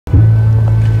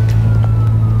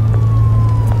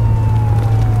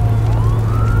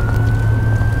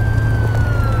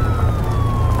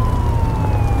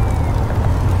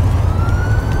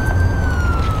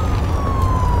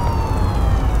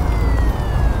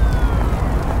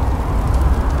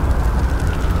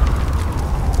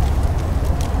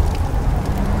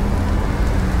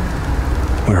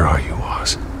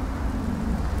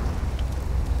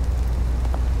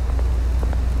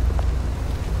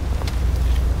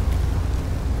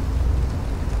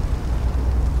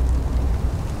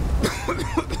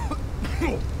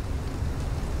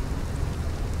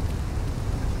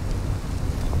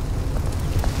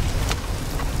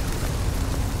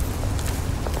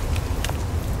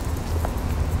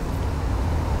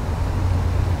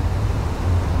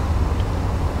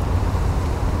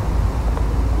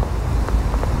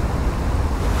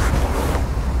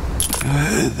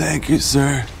Thank you,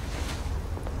 sir.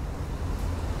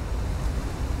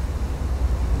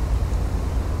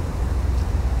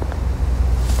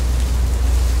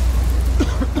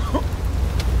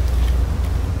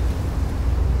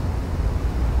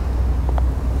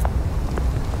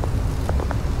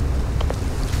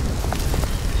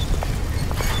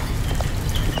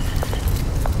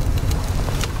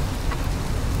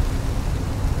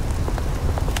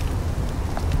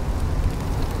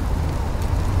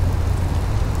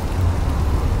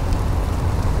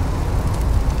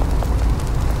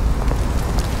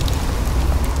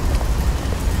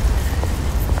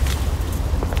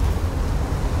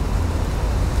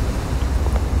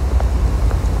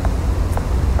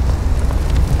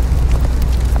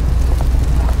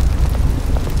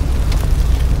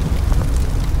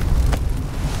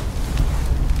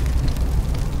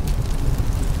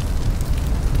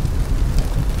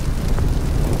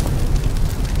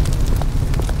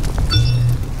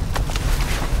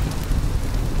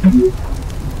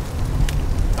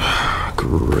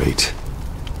 Great.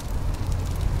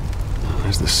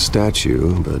 There's the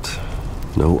statue, but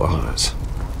no Oz.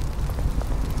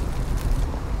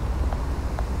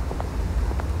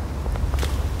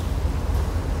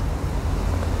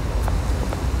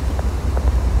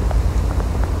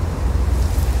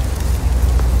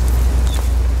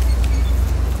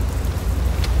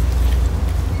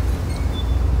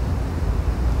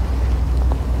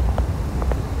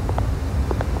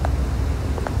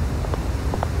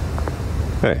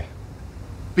 Hey.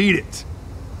 Beat it.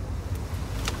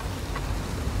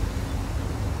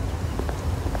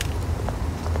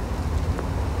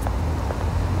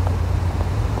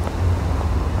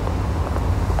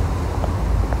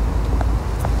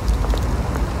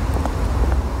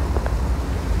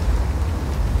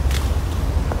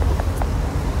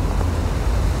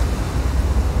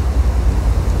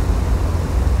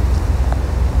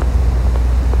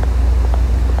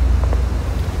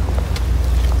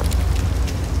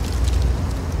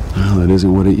 Well, that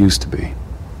isn't what it used to be.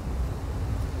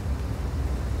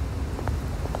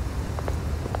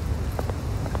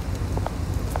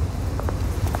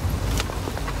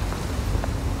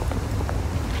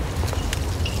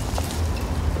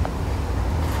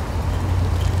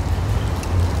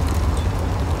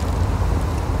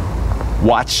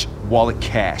 Watch wallet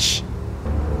cash.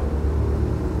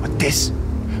 But this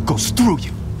goes through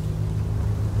you.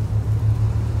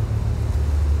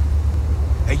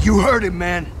 Hey, you heard him,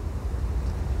 man.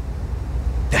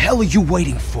 The hell are you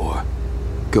waiting for?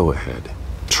 Go ahead.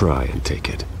 Try and take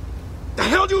it. The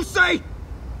hell do you say?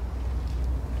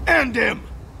 End him!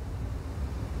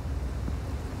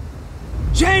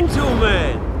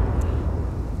 Gentlemen!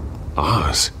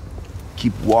 Oz?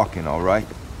 Keep walking, all right?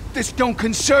 This don't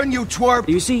concern you, twerp!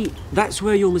 You see, that's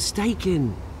where you're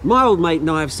mistaken. My old mate and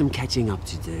I have some catching up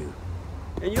to do.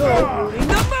 And you're ruining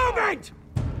the moment!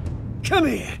 Come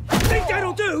here! Think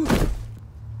that'll do?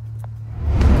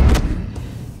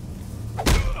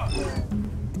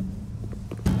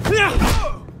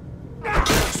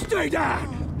 Stay down!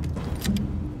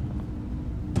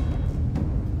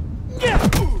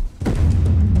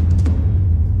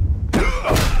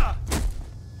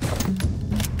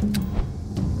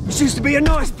 This used to be a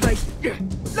nice place.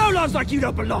 No lives like you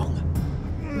don't belong.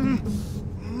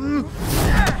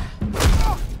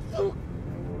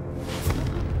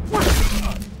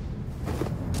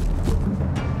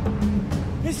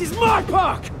 This is my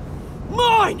park!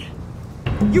 Mine!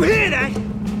 You hear that?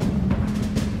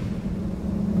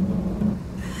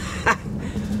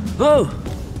 Oh,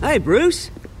 hey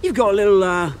Bruce. You've got a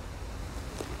little,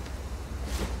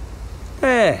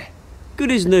 hair. Good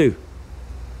as new.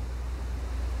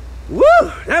 Woo!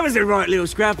 That was a right little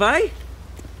scrap, eh?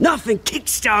 Nothing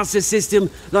kickstarts the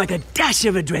system like a dash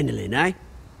of adrenaline, eh?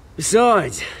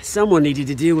 Besides, someone needed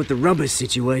to deal with the rubber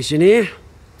situation here.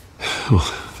 Well,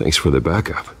 thanks for the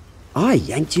backup. I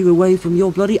yanked you away from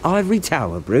your bloody ivory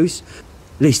tower, Bruce.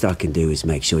 Least I can do is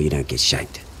make sure you don't get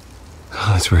shanked.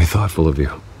 Oh, that's very thoughtful of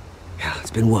you. Yeah,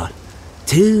 it's been what?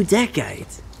 2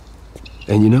 decades?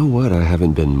 And you know what? I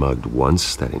haven't been mugged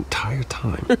once that entire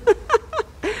time.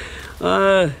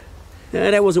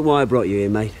 That wasn't why I brought you here,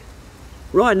 mate.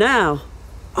 Right now,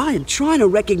 I am trying to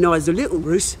recognize the little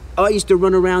Bruce I used to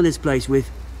run around this place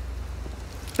with.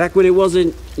 Back when it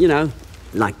wasn't, you know,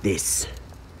 like this.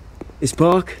 This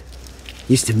park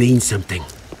used to mean something.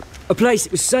 A place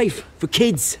that was safe for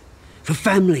kids, for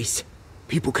families.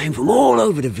 People came from all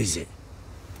over to visit.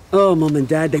 Oh, Mum and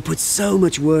Dad, they put so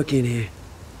much work in here.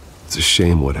 It's a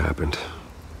shame what happened.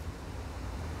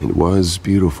 It was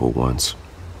beautiful once.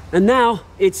 And now,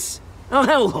 it's a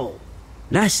hellhole.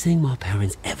 Last thing my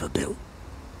parents ever built.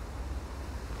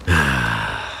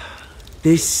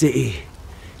 This city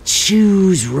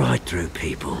chews right through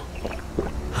people.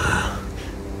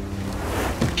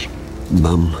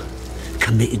 Mum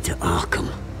committed to Arkham.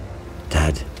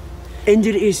 Dad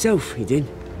ended it himself, he did.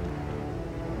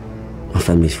 My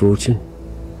family's fortune,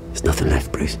 there's nothing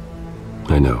left, Bruce.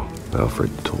 I know.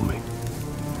 Alfred told me.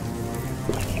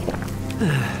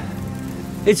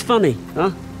 It's funny,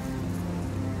 huh?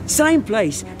 Same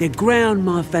place that ground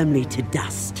my family to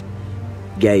dust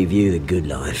gave you the good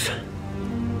life.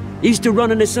 Used to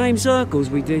run in the same circles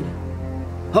we did.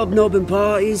 Hobnobbing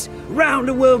parties,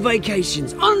 round-the-world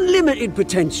vacations, unlimited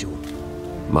potential.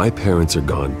 My parents are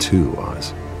gone too,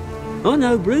 Oz. I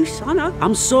know, Bruce, I know.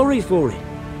 I'm sorry for it.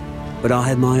 But I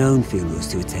have my own funerals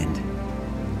to attend.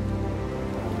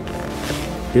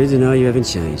 Good to know you haven't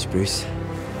changed, Bruce.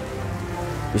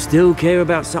 You still care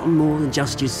about something more than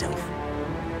just yourself.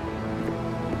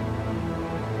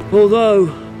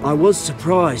 Although, I was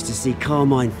surprised to see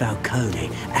Carmine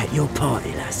Falcone at your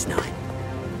party last night.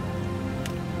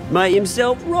 Made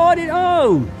himself right at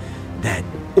home. That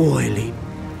oily...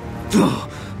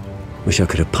 Wish I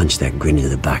could have punched that grin into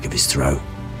the back of his throat.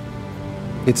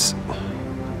 It's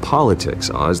politics,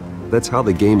 Oz. That's how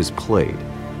the game is played.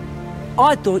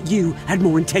 I thought you had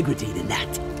more integrity than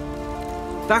that.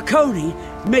 Falcone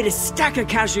made a stack of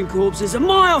cash and corpses a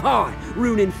mile high,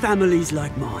 ruining families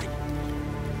like mine.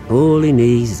 All he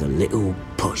needs is a little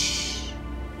push.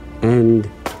 And...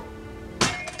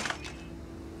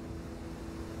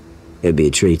 it'd be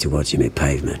a treat to watch him hit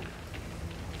pavement.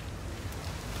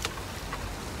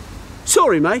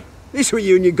 Sorry, mate. This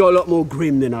reunion got a lot more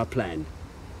grim than I planned.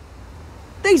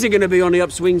 Things are gonna be on the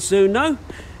upswing soon, though.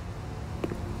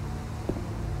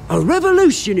 A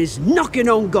revolution is knocking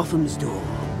on Gotham's door,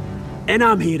 and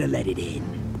I'm here to let it in.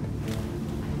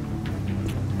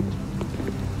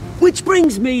 Which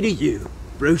brings me to you,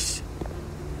 Bruce.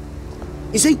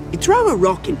 You see, you throw a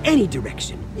rock in any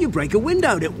direction, you break a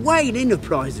window that Wayne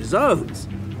Enterprises owns.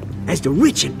 As the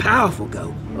rich and powerful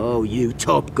go, oh, you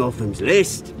top Gotham's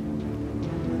list.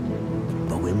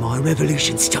 But when my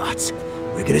revolution starts,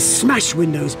 we're gonna smash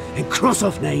windows and cross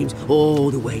off names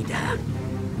all the way down.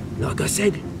 Like I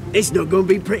said, it's not gonna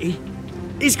be pretty.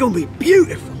 It's gonna be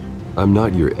beautiful. I'm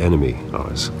not your enemy,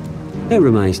 Oz. That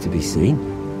remains to be seen,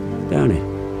 don't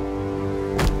it?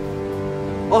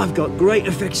 I've got great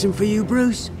affection for you,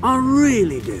 Bruce. I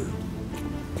really do.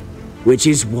 Which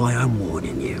is why I'm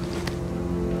warning you.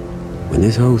 When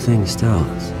this whole thing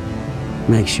starts,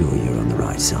 make sure you're on the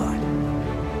right side.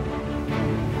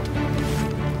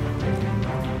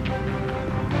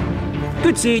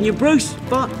 Good seeing you, Bruce,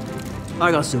 but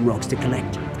I got some rocks to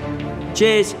collect.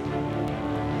 Cheers.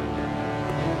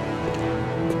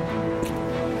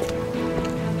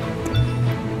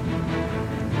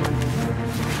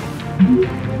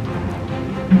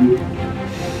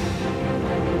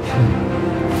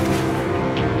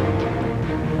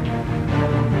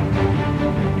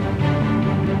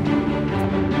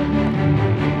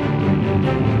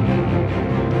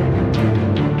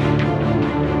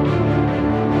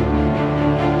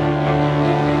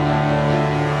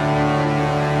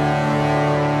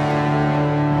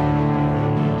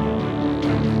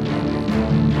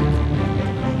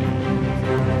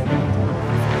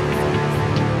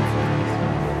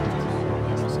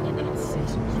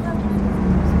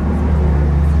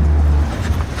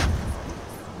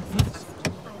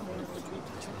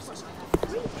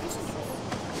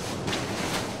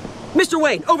 Mr.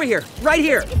 Wayne, over here, right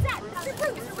here.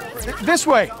 This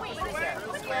way!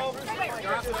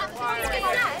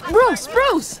 Bruce,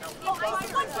 Bruce!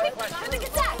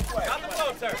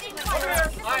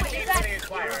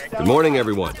 Good morning,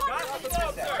 everyone.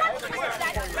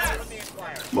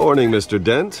 Morning, Mr.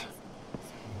 Dent.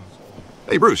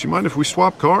 Hey, Bruce, you mind if we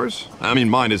swap cars? I mean,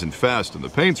 mine isn't fast and the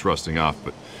paint's rusting off,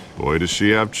 but boy, does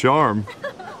she have charm.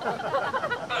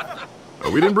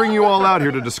 We didn't bring you all out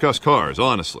here to discuss cars,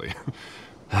 honestly.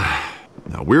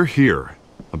 Now, we're here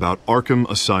about Arkham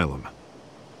Asylum.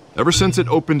 Ever since it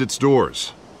opened its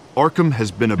doors, Arkham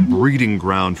has been a breeding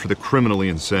ground for the criminally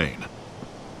insane.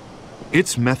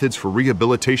 Its methods for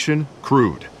rehabilitation,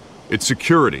 crude. Its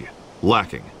security,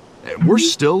 lacking. And worse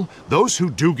still, those who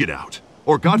do get out,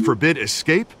 or God forbid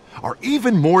escape, are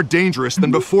even more dangerous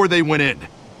than before they went in.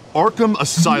 Arkham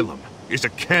Asylum is a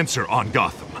cancer on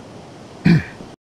Gotham.